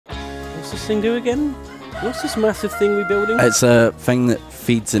What's this thing do again? What's this massive thing we're building? It's a thing that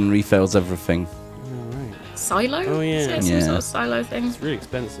feeds and refills everything. Right. Silo? Oh, yeah. Is it some sort of silo thing? It's really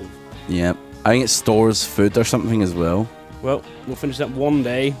expensive. Yeah. I think it stores food or something as well. Well, we'll finish that one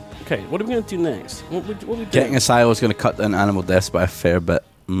day. Okay, what are we going to do next? What we doing? Getting a silo is going to cut down animal deaths by a fair bit.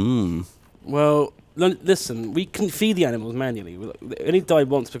 Well, listen, we can feed the animals manually. They only died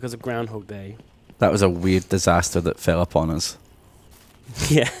once because of Groundhog Day. That was a weird disaster that fell upon us.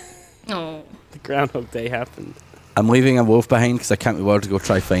 Yeah. Oh. The Groundhog Day happened. I'm leaving a wolf behind because I can't be bothered to go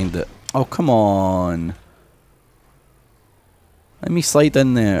try find it. Oh, come on. Let me slide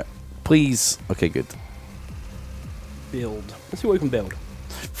in there. Please. Okay, good. Build. Let's see what we can build.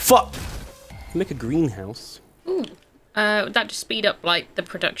 Fuck! Make a greenhouse. Ooh. Would that just speed up, like, the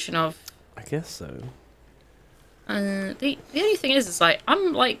production of... I guess so. The only thing is like,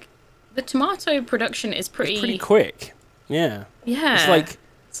 I'm, like... The tomato production is It's pretty quick. Yeah. Yeah.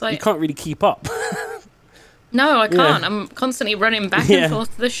 It's like you can't really keep up. No, I can't. Yeah. I'm constantly running back and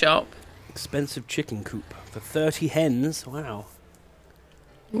forth to the shop. Expensive chicken coop for 30 hens. Wow.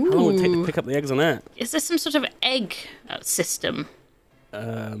 Ooh. How long would it take to pick up the eggs on that? Is there some sort of egg system?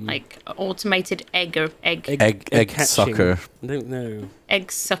 Like automated egg catching. sucker. I don't know. Egg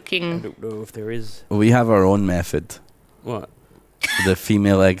I sucking. don't know if there is. We have our own method. What? The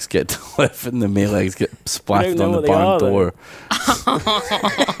female eggs get left and the male eggs get splashed on the barn door.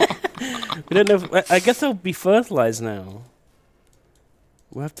 We don't know. I guess they'll be fertilized now.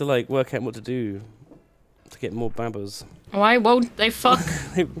 We'll have to like work out what to do to get more babbers. Why won't they fuck?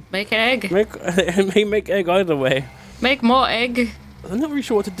 Make egg. Make egg either way. Make more egg. I'm not really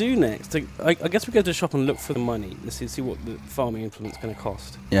sure what to do next. I guess we go to the shop and look for the money and see what the farming implement's going to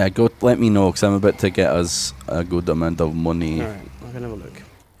cost. Yeah, go. Let me know because I'm about to get us a good amount of money. All right, I'm going to have a look.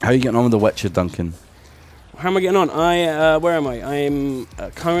 How are you getting on with the Witcher, Duncan? How am I getting on? Where am I? I'm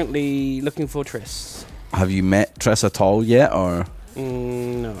currently looking for Triss. Have you met Triss at all yet, or?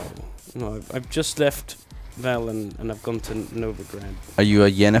 No. I've just left Val and I've gone to Novigrad. Are you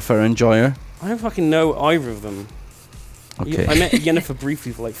a Yennefer enjoyer? I don't fucking know either of them. Okay. I met Yennefer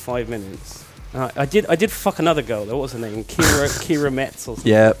briefly for like 5 minutes. I did fuck another girl though. What was her name? Kira Metz or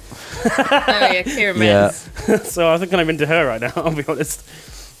something. Yeah. Oh yeah, Kira Metz. Yeah. So I think I'm into her right now. I'll be honest.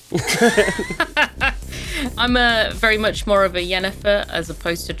 I'm very much more of a Yennefer as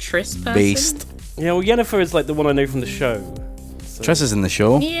opposed to Triss person. Based. Yeah, well, Yennefer is like the one I know from the show. So Triss is in the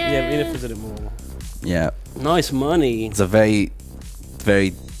show. Yeah. Yennefer's in it more. Yeah. Nice money. It's a very,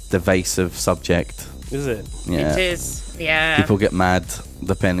 very divisive subject. Is it? Yeah. It is. Yeah. People get mad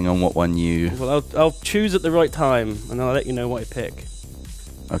depending on what one you. Well, I'll choose at the right time, and I'll let you know what I pick.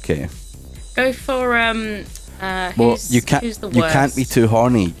 Okay. Go for Well, you can't. who's the You worst? can't be too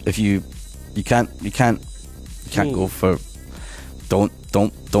horny if you. You can't go for.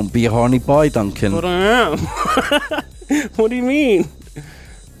 Don't be a horny boy, Duncan. But I am. What do you mean?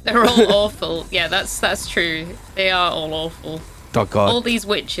 They're all awful. Yeah, that's true. They are all awful. Oh God. All these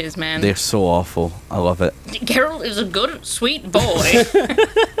witches, man. They're so awful. I love it. Geralt is a good, sweet boy.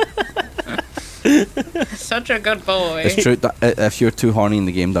 Such a good boy. It's true that if you're too horny in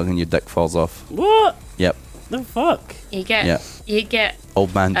the game, Duncan, your dick falls off. What? Yep. The fuck? You get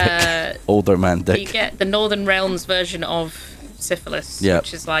Old man dick. Older man you dick. get the Northern Realms version of syphilis, Yep.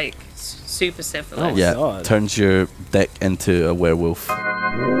 which is like super syphilis. Oh, Yeah. God. Turns your dick into a werewolf.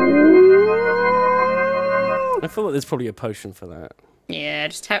 I feel like there's probably a potion for that. Yeah,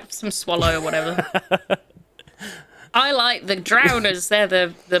 just have some swallow or whatever. I like the drowners. They're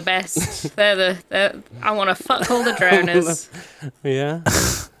the best. I want to fuck all the drowners. Yeah.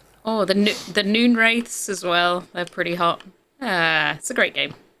 Oh, the noon wraiths as well. They're pretty hot. It's a great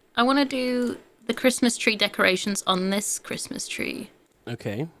game. I want to do the Christmas tree decorations on this Christmas tree.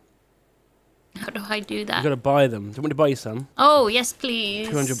 Okay. How do I do that? You gotta buy them. Do you want me to buy you some? Oh, yes, please.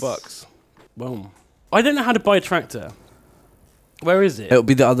 $200. Boom. I don't know how to buy a tractor. Where is it? It'll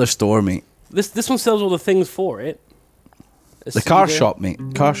be the other store, mate. This one sells all the things for it. The car shop, mate.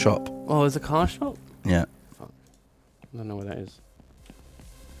 Car shop. Oh, there's a car shop? Yeah. I don't know where that is.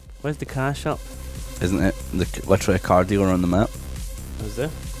 Where's the car shop? Isn't it literally a car dealer on the map? Oh, is there?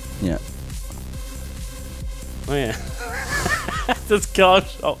 Yeah. Oh, yeah. There's car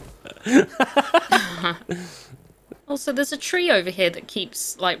shop. Also, there's a tree over here that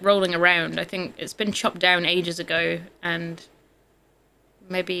keeps, like, rolling around. I think it's been chopped down ages ago, and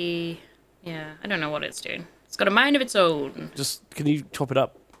maybe... Yeah, I don't know what it's doing. It's got a mind of its own. Just, can you chop it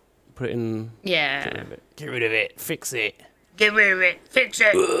up? Put it in... Yeah. Get rid of it. Get rid of it. Fix it. Get rid of it. Fix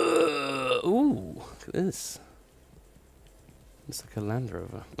it. Ooh, look at this. It's like a Land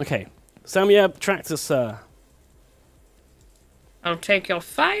Rover. Okay. Sell me a tractor, sir. I'll take your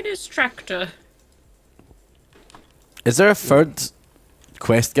finest tractor. Is there a third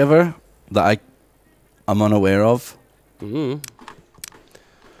quest giver that I'm unaware of? Mm.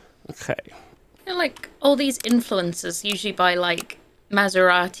 Okay. You know, like all these influencers usually buy like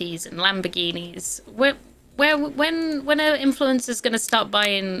Maseratis and Lamborghinis. When are influencers going to start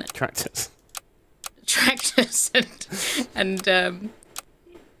buying Tractors. tractors and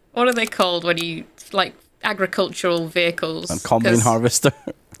what are they called when you like agricultural vehicles? A combine 'Cause harvester.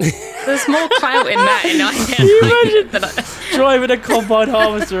 There's more clout in that. Can you imagine driving a combine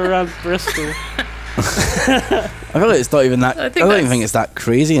harvester around Bristol? I feel like it's not even that. I don't even think it's that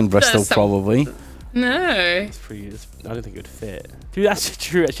crazy in Bristol. Probably. No. It's pretty. I don't think it would fit. Dude, that's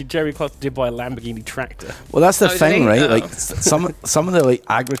true. Actually, Jeremy Clarkson did buy a Lamborghini tractor. Well, that's the thing, right? Oh. Like some of the like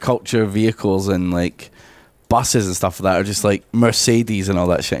agriculture vehicles and like buses and stuff like that are just like Mercedes and all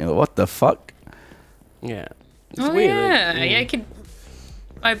that shit. You're like, what the fuck? Yeah. It's Oh weird, yeah, like, yeah. You could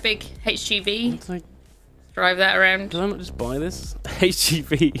buy a big HGV, It's like, drive that around. did I not just buy this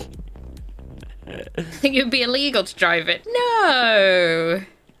HGV? I think it would be illegal to drive it. No.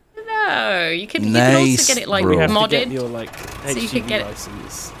 You could Nice, also get it like bro. You have to modded. get your like So you could HGV get it-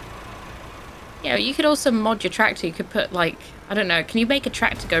 license. Yeah, you could also mod your tractor. You could put like, I don't know, can you make a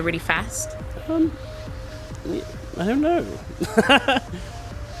tractor go really fast? I don't know.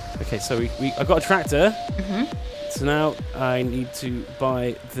 Okay, so I got a tractor. So now I need to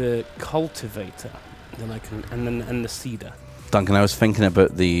buy the cultivator. Then I can and the seeder. Duncan, I was thinking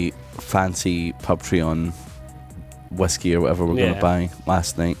about the fancy Patreon whiskey or whatever we're going Yeah. to buy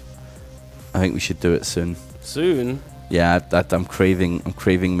last night. I think we should do it soon. Soon. Yeah, I'm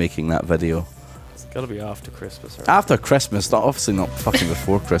craving making that video. It's got to be after Christmas. Right? After Christmas, obviously not fucking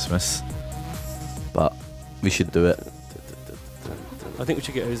before Christmas. But we should do it. I think we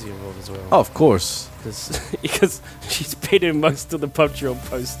should get Ozzy involved as well. Oh, of course. Because she's been in most of the Patreon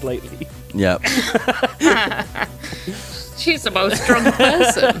posts lately. Yeah. She's the most drunk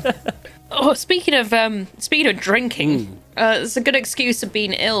person. Oh, speaking of drinking, it's a good excuse of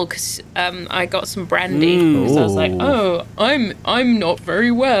being ill because I got some brandy. So I was like, oh, I'm not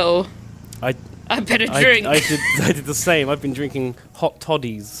very well. I better drink. I did the same. I've been drinking hot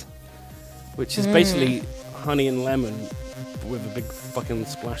toddies, which is basically honey and lemon with a big fucking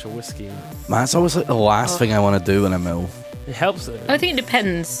splash of whiskey in it. Man, it's always like the last thing I want to do when I'm ill. It helps though. I think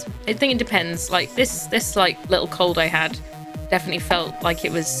it depends. Like this like little cold I had definitely felt like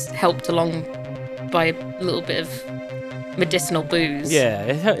it was helped along by a little bit of medicinal booze. Yeah,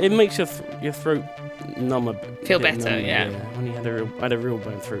 it makes your throat numb a bit. Feel bit better, numb, yeah. When you had a real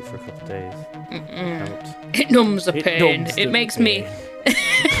bad throat for a couple of days. Helped. It numbs the It pain. numbs It the makes pain. me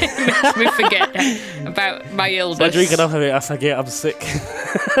makes me forget about my illness. So I drink enough of it, I forget I'm sick.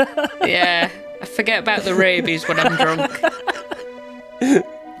 Yeah, I forget about the rabies when I'm drunk.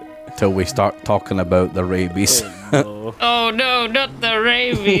 Till we start talking about the rabies. Oh, Oh no, not the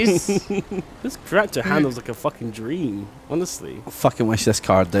rabies. this tractor handles like a fucking dream, honestly. Fucking wish this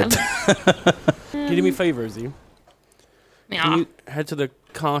car did. Can you do me a favour, Izzy? Can Yeah. you head to the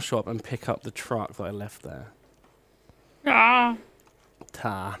car shop and pick up the truck that I left there? Ah.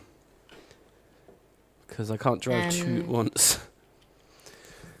 Because I can't drive two at once.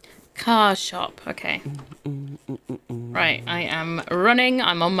 Car shop. Okay. Right, I am running.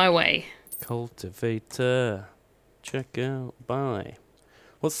 I'm on my way. Cultivator. Check out. Buy.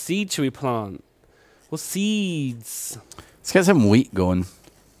 What seed should we plant? What seeds? Let's get some wheat going.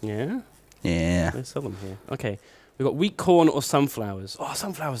 Yeah? Yeah. They sell them here. Okay. We've got wheat, corn, or sunflowers. Oh,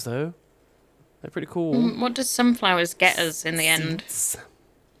 sunflowers, though. They're pretty cool. What does sunflowers get us in the end? Seeds,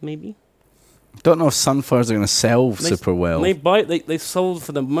 maybe? Don't know if sunflowers are going to sell super well. They sold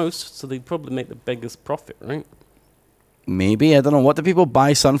for the most, so they probably make the biggest profit, right? Maybe. I don't know. What do people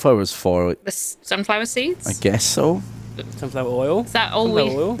buy sunflowers for? The sunflower seeds? I guess so. Sunflower oil. Is that all Sunflower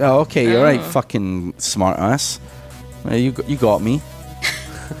we... oil. Oh, okay. You're right. Oh. Fucking smart ass. You got me.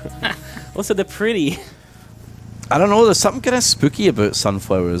 Also, they're pretty. I don't know. There's something kind of spooky about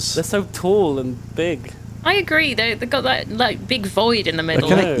sunflowers. They're so tall and big. I agree. They've got that like big void in the They're middle.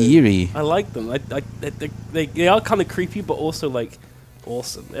 kind of eerie. I like them. They are kind of creepy, but also like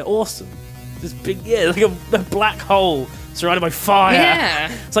awesome. They're awesome. This big, like a black hole surrounded by fire.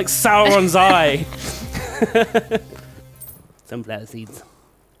 Yeah. It's like Sauron's eye. Sunflower seeds.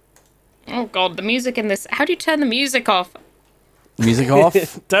 Oh god, the music in this. How do you turn the music off? Music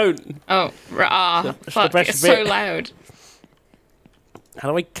off. Don't. Oh, fuck! best It's so bit. loud. How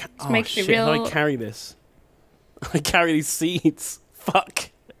do I? Oh makes me shit! How do real- I carry this? I carry these seeds. Fuck.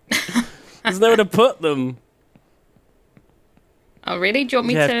 There's nowhere to put them. Oh really? Do you want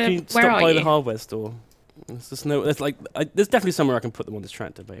me Can you to? stop Where are by you? the hardware store? There's just no. There's like. There's definitely somewhere I can put them on this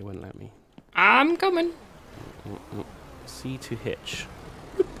tractor, but it wouldn't let me. I'm coming. C to hitch.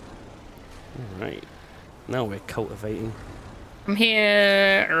 All right. Now we're cultivating. I'm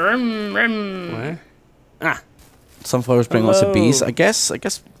here. Where? Ah. Sunflowers bring lots of bees. I guess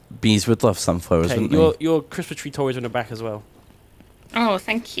bees would love sunflowers, wouldn't they? Your Christmas tree toys are in the back as well. Oh,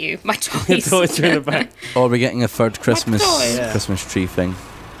 thank you. My toys. Your toys are in the back. Oh, we're getting a third Christmas Yeah. Christmas tree thing.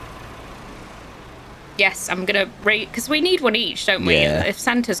 Yes, I'm going to rate... Because we need one each, don't we? Yeah. If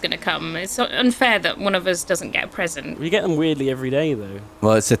Santa's going to come, it's unfair that one of us doesn't get a present. We get them weirdly every day, though.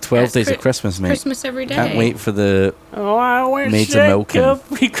 Well, it's the 12 days of Christmas, mate. Christmas every day. Can't wait for the Oh, I wish maids of milking.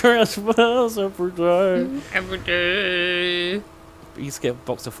 every Christmas every day. Every day. We used to get a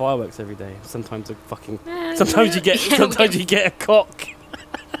box of fireworks every day. Sometimes a fucking... Yeah, Sometimes you get... yeah, sometimes you get a cock.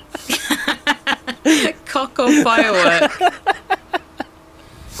 Cock or firework.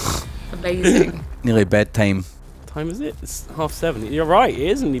 Amazing. nearly bedtime. What time is it? It's 7:30. You're right, it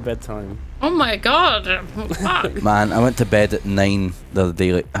is nearly bedtime. Oh my god. Fuck. Man, I went to bed at 9 the other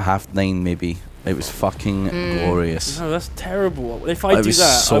day, like 9:30 maybe. It was fucking glorious. No, that's terrible. If I It do was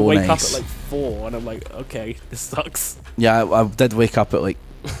that, so I wake nice. up at like 4 and I'm like, okay, this sucks. Yeah, I did wake up at like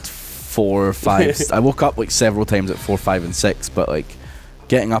 4 or 5. I woke up like several times at 4, 5 and 6, but like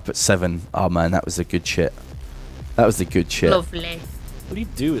getting up at 7, oh man, that was the good shit. That was the good shit. Lovely. What do you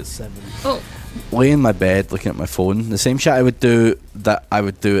do at 7? Oh. Lay in my bed looking at my phone. The same shit I would do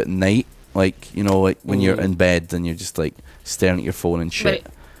at night. Like, you know, like when you're in bed and you're just like staring at your phone and shit.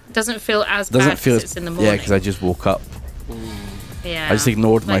 But it doesn't feel as Doesn't bad feel as it's in the morning. Yeah, because I just woke up. Yeah. I just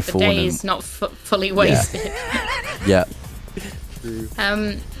ignored my like phone the day and- is not fully wasted. Yeah. Do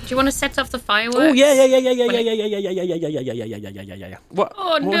you want to set off the fireworks? Oh yeah. What?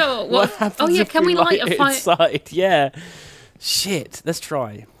 Oh no! What happens Oh yeah, if can we light a it fire? inside? Yeah. Shit. Let's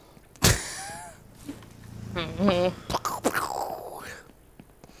try.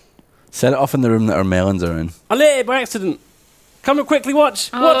 Set it off in the room that our melons are in. I lit it by accident. Come on, quickly, watch.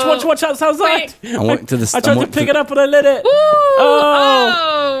 Oh, Watch outside. I'm walking to the. I tried to pick it up and I lit it. Woo!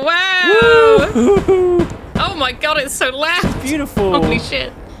 Oh. Oh wow! Woo. Oh my god, it's so loud! Beautiful. Holy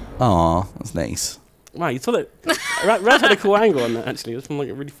shit! Aw, that's nice. Wow, you saw it. Raz had a cool angle on that, actually. It was from like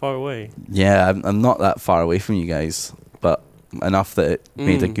really far away. Yeah, I'm not that far away from you guys, but enough that it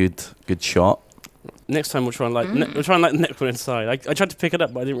made a good shot. Next time we'll try and light. We'll try and light the next one inside. I tried to pick it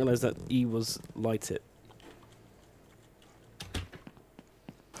up, but I didn't realise that E was light it.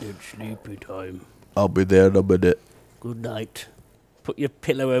 It's sleepy time. I'll be there in a minute. Good night. Put your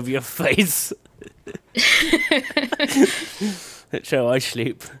pillow over your face. That's how I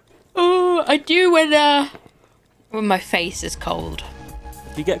sleep. Oh, I do when my face is cold.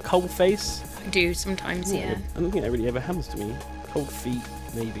 Do you get a cold face? I do sometimes, yeah. I don't think that really ever happens to me. Cold feet,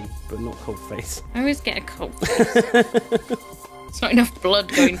 maybe, but not cold face. I always get a cold face. It's not enough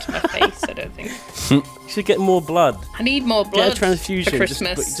blood going to my face, I don't think. You should get more blood. I need more blood Get a transfusion. for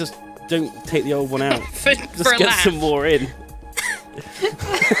Christmas. Just don't take the old one out. for Just a get laugh. some more in.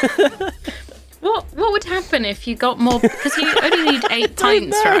 What would happen if you got more? Because you only need 8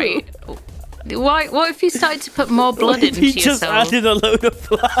 pints, know. right? Why? What if you started to put more blood into You just yourself? added a load of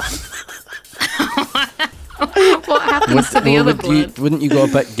blood. What happens to the other blood? Wouldn't you go a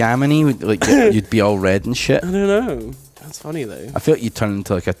bit gammony? Like you'd be all red and shit. I don't know. That's funny though. I feel like you'd turn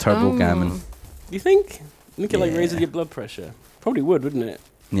into like a turbo gammon. You think? You think it like Yeah. raises your blood pressure? Probably would, wouldn't it?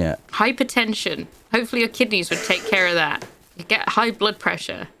 Yeah. Hypertension. Hopefully your kidneys would take care of that. You get high blood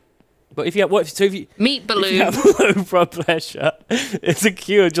pressure. But if you have if you Meat balloon. have low blood pressure, it's a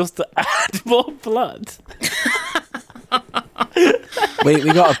cure just to add more blood. Wait,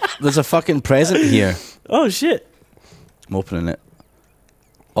 there's a fucking present here. Oh shit! I'm opening it.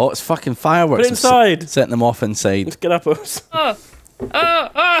 Oh, it's fucking fireworks. Put it inside. I'm setting them off inside. Let's get up, us. Oh,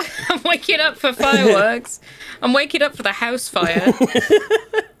 I'm waking up for fireworks. I'm waking up for the house fire.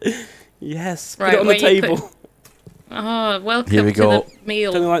 Yes. Right, Put it on the where you table. put- Oh, welcome Here we to go. the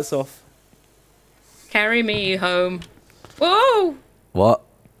meal. Turn the lights off. Carry me home. Whoa! What?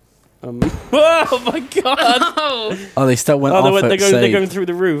 Oh my god! Oh, Oh, they still went off they're outside. going through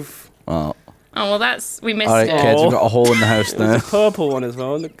the roof. Oh. well, we missed Alright, it. kids, we've got a hole in the house now. There's a purple one as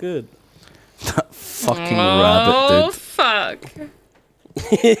well. Look good. Fucking Oh, rabbit, fuck.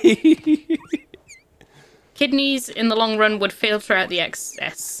 Kidneys in the long run would filter out the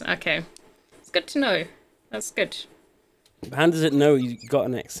excess. Okay. It's good to know. That's good. How does it know you got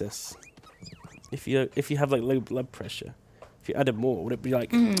an excess? If you have like low blood pressure, if you added more, would it be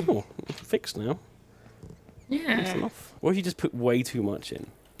like, oh, fixed now? That's Yeah. enough. Or if you just put way too much in,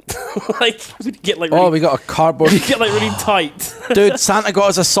 like you get like dude. really, Oh, we got a cardboard. you get like really tight. Dude, Santa got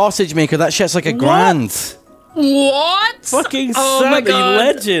us a sausage maker. That shit's like a grand. What? Fucking Oh my Santa, you God.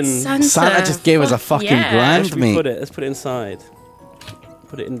 legend. Santa just gave us a fucking yeah. Where grand, should we mate. put it? Let's put it inside.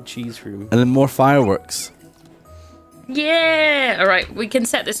 Put it in the cheese room. And then more fireworks. Yeah. All right, we can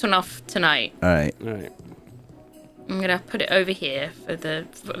set this one off tonight. All right. All right. I'm gonna put it over here for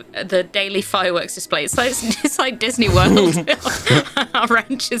the daily fireworks display. It's like Disney World. Our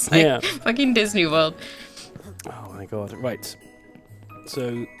ranch is like fucking Disney World. Oh my god. Right.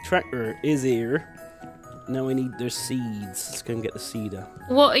 So tractor is here. Now we need their seeds. Let's go and get the seeder.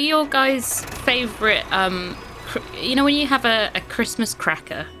 What are your guys' favourite? You know when you have a Christmas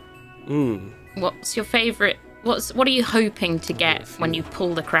cracker. What's your favourite? What are you hoping to get when you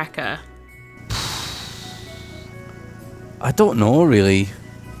pull the cracker? I don't know really.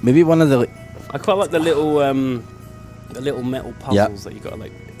 Maybe one of the. I quite like the little metal puzzles that you got to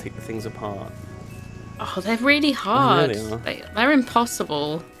like take the things apart. Oh, they're really hard. They are. They're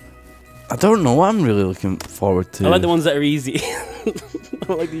impossible. I don't know what I'm really looking forward to. I like the ones that are easy.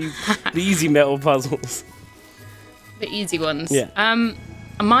 I like the easy metal puzzles. The easy ones. Yeah.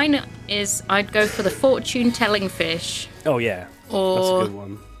 Mine is I'd go for the fortune telling fish Oh yeah. That's a or good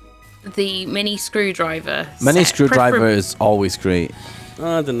one. the mini screwdriver. Mini set. screwdriver is always great.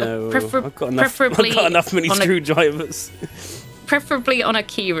 I don't know. I've got preferably enough mini on a- screwdrivers. Preferably on a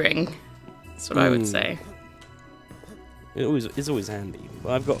keyring. That's what I would say. It's always handy.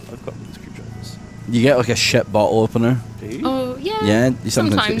 But I've got mini screwdrivers. You get like a shit bottle opener. Do you? Oh yeah. Yeah, you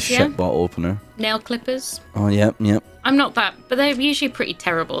sometimes get a Sometimes, shit yeah. bottle opener. Nail clippers. Oh, yep, yep. I'm not that, but they're usually pretty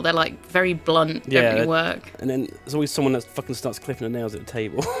terrible. They're like very blunt. Yeah, Don't really work. And then there's always someone that fucking starts clipping the nails at the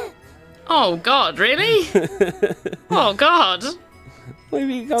table. Oh God, really? Oh God.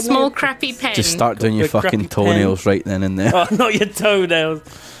 Maybe you got Small nail- crappy pen. Just start doing your the crappy fucking toenails right then and there. Oh, not your toenails.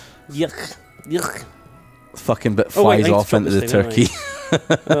 Yuck. Yuck. Fucking bit Oh, wait, flies I need to off stop into this the thing,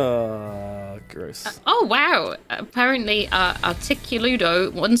 turkey. Oh, gross. Oh wow! Apparently,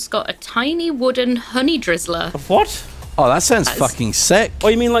 Articuludo once got a tiny wooden honey drizzler. What? Oh, that sounds That's- fucking sick. Oh,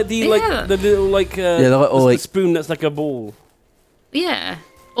 you mean like the Yeah. the little like the little, like- spoon that's like a ball Yeah,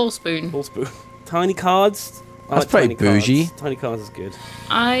 ball spoon. spoon. Tiny cards. I That's pretty tiny cards. bougie. Tiny cards is good.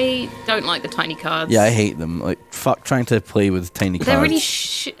 I don't like the tiny cards. Yeah, I hate them. Like, fuck trying to play with tiny cards. They're really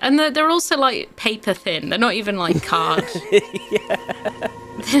and they're also like paper thin. They're not even like card.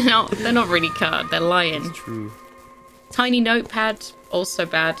 They're not really card. They're lying. True. Tiny notepad, also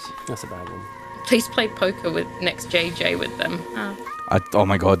bad. That's a bad one. Please play poker with next JJ with them. Oh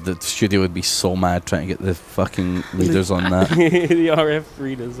my god, the studio would be so mad trying to get the fucking readers on that. The RF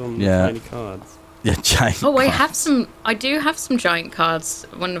readers on Yeah. the tiny cards. Yeah, giant. Oh, cards. I do have some giant cards.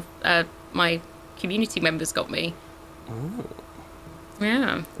 One of my community members got me. Oh.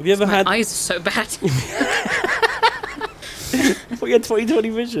 Yeah. Have you ever My had? eyes are so bad. What, you had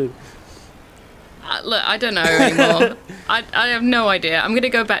 20/20 vision? Look, I don't know anymore. I have no idea. I'm gonna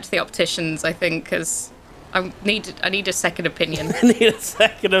go back to the opticians, I think, because I need a second opinion. I need a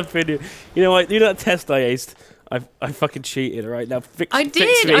second opinion. You know what? You know that test I aced? I fucking cheated. Right now, I fix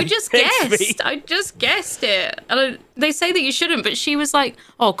did. me. I just Fix me. guessed. I just guessed it. And they say that you shouldn't, but she was like,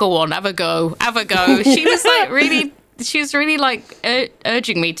 "Oh, go on, have a go, have a go." She was like really. She was really like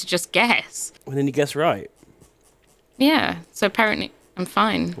urging me to just guess. And then you guess right. Yeah. So apparently, I'm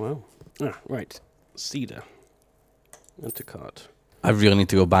fine. Wow. Ah, right. Cedar. Enter card. I really need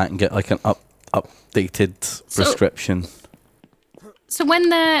to go back and get like an updated prescription. So when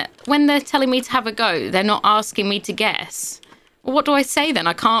they're telling me to have a go, they're not asking me to guess. Well, what do I say then?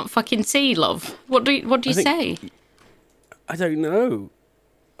 I can't fucking see, love. What do you say? I don't know.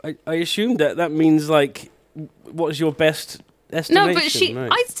 I assumed that means like, what's your best estimation? No, but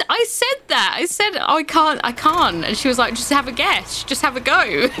Right. I said that. I said, oh, I can't. And she was like, just have a guess. Just have a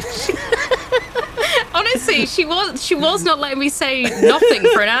go. Honestly, she was not letting me say nothing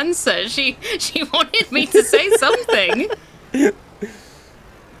for an answer. She wanted me to say something.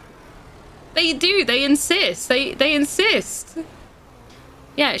 They do. They insist. They insist.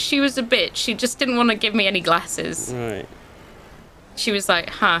 Yeah, she was a bitch. She just didn't want to give me any glasses. Right. She was like,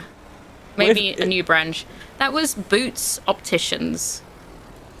 huh, maybe a new branch. That was Boots Opticians.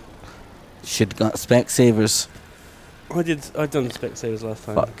 Should got Specsavers. I've done Specsavers last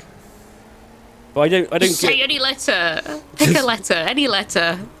time. Fuck. But I don't Say get. any letter. Pick a letter. Any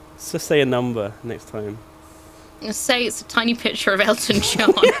letter. Just say a number next time. Say it's a tiny picture of Elton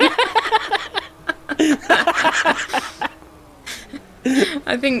John.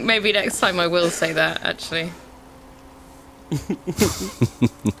 I think maybe next time I will say that, actually.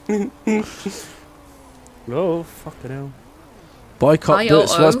 Oh, fucking hell. Boycott Hi,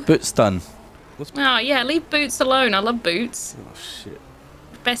 Boots. Otto. What's Boots done? Oh, yeah, leave Boots alone. I love Boots. Oh, shit.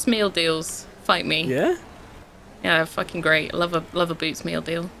 Best meal deals. Fight me. Yeah? Yeah, fucking great. Love a Boots meal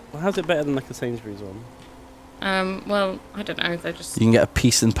deal. Well, how's it better than like a Sainsbury's one? Well, I don't know. They're just. You can get a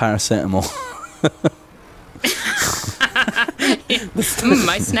piece in paracetamol.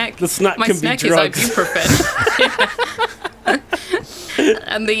 My snack. The snack my can snack be is drugs. ibuprofen.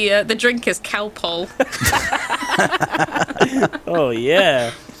 And the drink is Calpol. Oh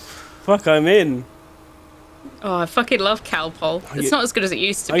yeah. Fuck, I'm in. Oh, I fucking love Calpol. It's not as good as it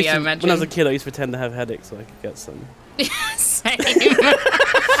used to be, I imagine. When I was a kid, I used to pretend to have headaches so I could get some. Same.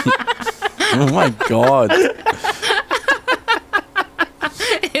 Oh my god.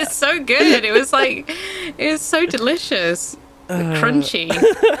 It's so good. It was so delicious. Crunchy.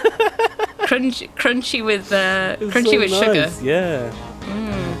 Crunchy with Crunchy with sugar. Yeah.